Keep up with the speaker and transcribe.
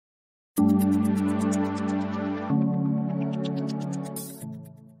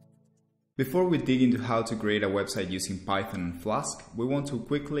Before we dig into how to create a website using Python and Flask, we want to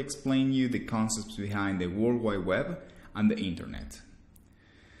quickly explain you the concepts behind the World Wide Web and the Internet.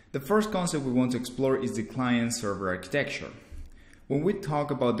 The first concept we want to explore is the client-server architecture. When we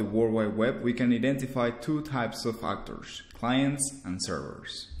talk about the World Wide Web, we can identify two types of actors, clients and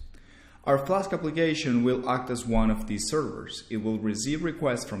servers. Our Flask application will act as one of these servers. It will receive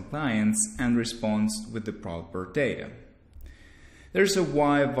requests from clients and respond with the proper data. There's a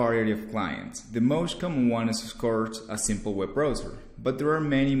wide variety of clients. The most common one is, of course, a simple web browser, but there are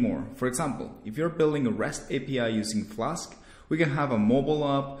many more. For example, if you're building a REST API using Flask, we can have a mobile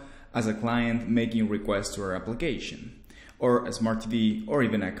app as a client making requests to our application, or a smart TV, or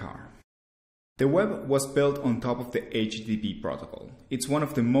even a car. The web was built on top of the HTTP protocol. It's one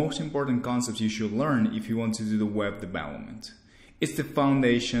of the most important concepts you should learn if you want to do the web development. It's the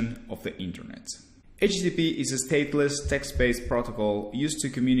foundation of the Internet. HTTP is a stateless, text-based protocol used to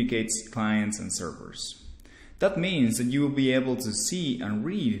communicate clients and servers. That means that you will be able to see and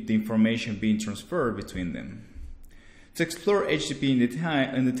read the information being transferred between them. To explore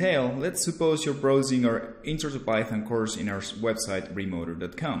HTTP in detail, let's suppose you're browsing our Intro to Python course in our website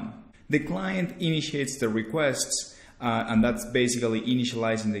rmotr.com. The client initiates the requests, and that's basically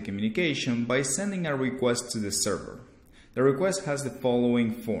initializing the communication by sending a request to the server. The request has the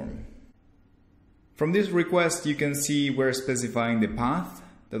following form. From this request, you can see we're specifying the path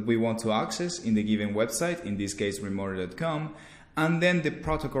that we want to access in the given website, in this case rmotr.com, and then the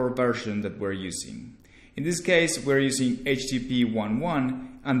protocol version that we're using. In this case, we're using HTTP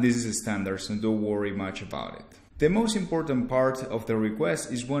 1.1, and this is standard, so don't worry much about it. The most important part of the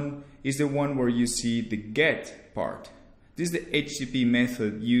request is the one where you see the GET part. This is the HTTP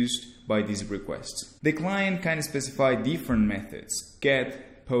method used by these requests. The client can specify different methods: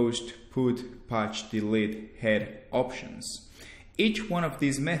 GET, POST, PUT, PATCH, DELETE, HEAD options. Each one of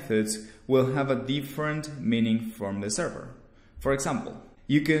these methods will have a different meaning from the server. For example,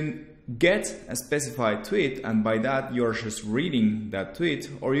 you can get a specified tweet, and by that you're just reading that tweet,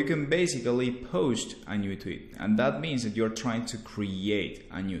 or you can basically post a new tweet, and that means that you're trying to create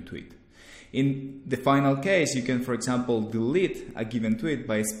a new tweet. In the final case, you can, for example, delete a given tweet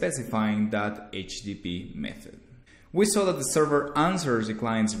by specifying that HTTP method. We saw that the server answers the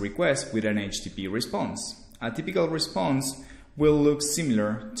client's request with an HTTP response. A typical response will look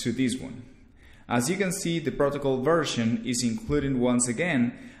similar to this one. As you can see, the protocol version is included once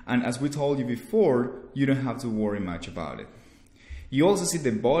again, and as we told you before, you don't have to worry much about it. You also see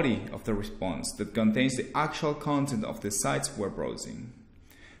the body of the response that contains the actual content of the sites we're browsing.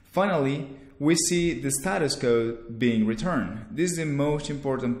 Finally, we see the status code being returned. This is the most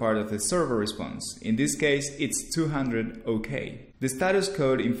important part of the server response. In this case, it's 200 OK. The status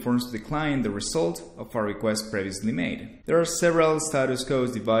code informs the client the result of a request previously made. There are several status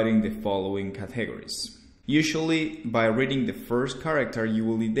codes dividing the following categories. Usually, by reading the first character, you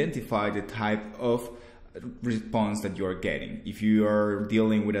will identify the type of response that you are getting. If you are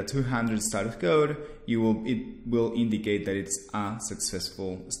dealing with a 200 status code, it will indicate that it's a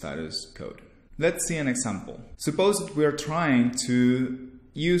successful status code. Let's see an example. Suppose that we are trying to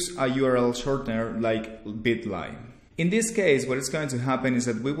use a URL shortener like bit.ly. In this case, what is going to happen is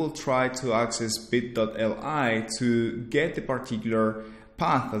that we will try to access bit.ly to get the particular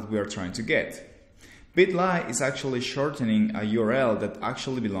path that we are trying to get. Bit.ly is actually shortening a URL that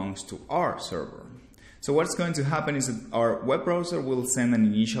actually belongs to our server. So what's going to happen is that our web browser will send an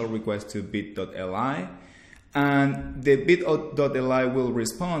initial request to bit.ly, and the bit.ly will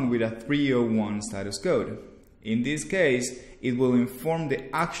respond with a 301 status code. In this case, it will inform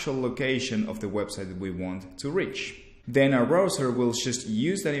the actual location of the website that we want to reach. Then our browser will just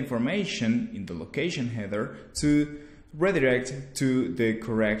use that information in the location header to redirect to the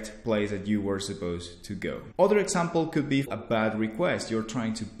correct place that you were supposed to go. Other example could be a bad request. You're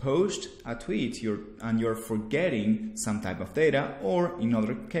trying to post a tweet and you're forgetting some type of data, or in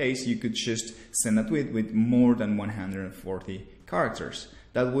other case, you could just send a tweet with more than 140 characters.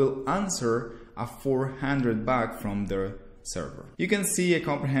 That will answer a 400 back from the server. You can see a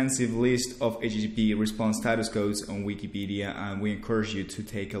comprehensive list of HTTP response status codes on Wikipedia, and we encourage you to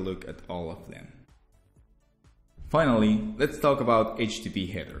take a look at all of them. Finally, let's talk about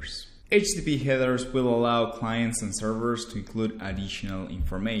HTTP headers. HTTP headers will allow clients and servers to include additional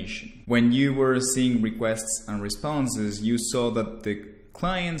information. When you were seeing requests and responses, you saw that the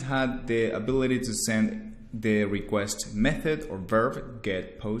client had the ability to send the request method or verb,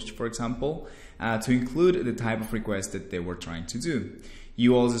 get, post, for example, to include the type of request that they were trying to do.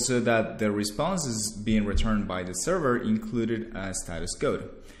 You also saw that the responses being returned by the server included a status code.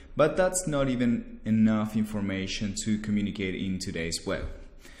 but that's not even enough information to communicate in today's web.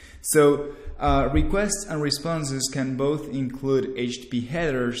 So requests and responses can both include HTTP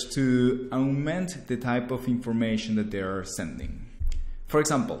headers to augment the type of information that they are sending. For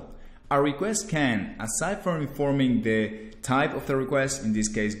example, a request can, aside from informing the type of the request, in this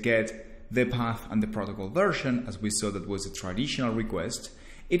case get, the path and the protocol version, as we saw that was a traditional request,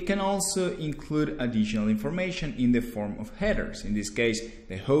 it can also include additional information in the form of headers. In this case,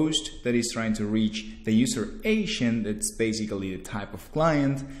 the host that is trying to reach the user agent, that's basically the type of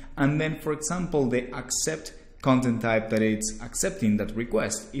client, and then, for example, the accept content type that it's accepting that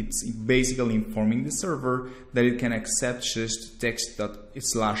request. It's basically informing the server that it can accept just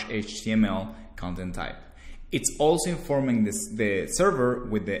text./HTML content type. It's also informing the server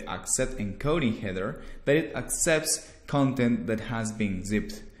with the accept encoding header that it accepts content that has been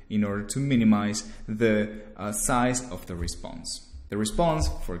zipped in order to minimize the size of the response. The response,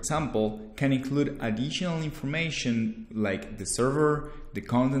 for example, can include additional information like the server, the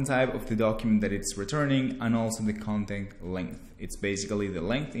content type of the document that it's returning, and also the content length. It's basically the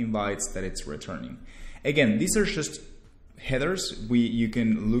length in bytes that it's returning. Again, these are just headers. You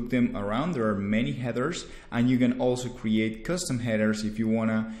can look them around. There are many headers, and you can also create custom headers if you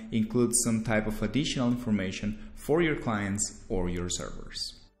want to include some type of additional information for your clients or your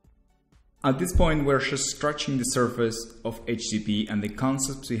servers. At this point, we're just scratching the surface of HTTP and the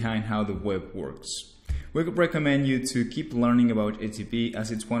concepts behind how the web works. We would recommend you to keep learning about HTTP as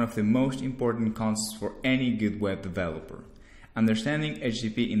it's one of the most important concepts for any good web developer. Understanding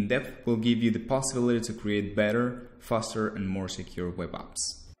HTTP in depth will give you the possibility to create better, faster, and more secure web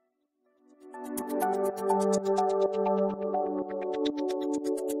apps.